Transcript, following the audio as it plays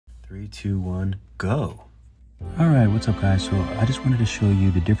3, 2, 1, go. Alright, what's up guys? So I just wanted to show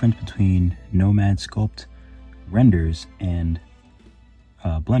you the difference between Nomad Sculpt renders and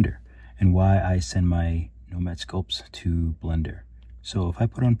Blender, and why I send my Nomad Sculpts to Blender. So if I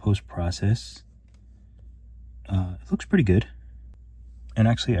put on post-process, it looks pretty good. And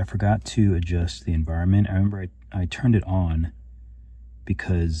actually I forgot to adjust the environment. I remember I turned it on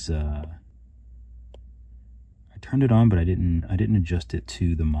because I turned it on, but I didn't adjust it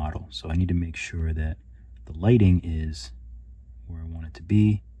to the model. So I need to make sure that the lighting is where I want it to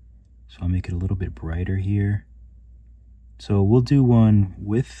be. So I'll make it a little bit brighter here. So we'll do one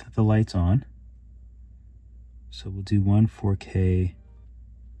with the lights on. So we'll do one 4K.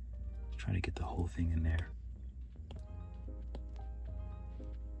 Trying to get the whole thing in there.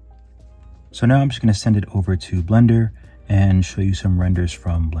 So now I'm just going to send it over to Blender and show you some renders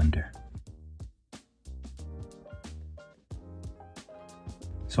from Blender.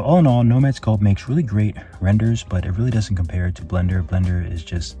 So all in all, Nomad Sculpt makes really great renders, but it really doesn't compare to Blender. Blender is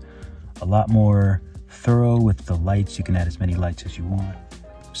just a lot more thorough with the lights. You can add as many lights as you want.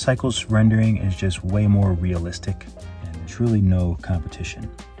 Cycles rendering is just way more realistic, and there's really no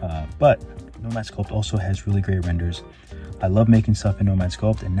competition. But Nomad Sculpt also has really great renders. I love making stuff in Nomad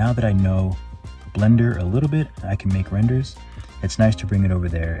Sculpt, and now that I know Blender a little bit, I can make renders. It's nice to bring it over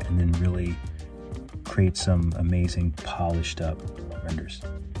there and then really create some amazing polished up renders.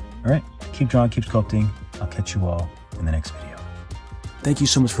 All right, keep drawing, keep sculpting. I'll catch you all in the next video. Thank you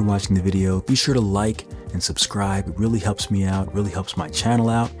so much for watching the video. Be sure to like and subscribe. It really helps me out, really helps my channel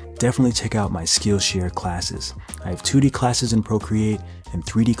out. Definitely check out my Skillshare classes. I have 2D classes in Procreate and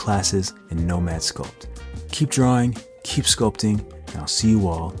 3D classes in Nomad Sculpt. Keep drawing, keep sculpting, and I'll see you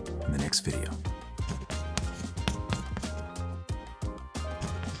all in the next video.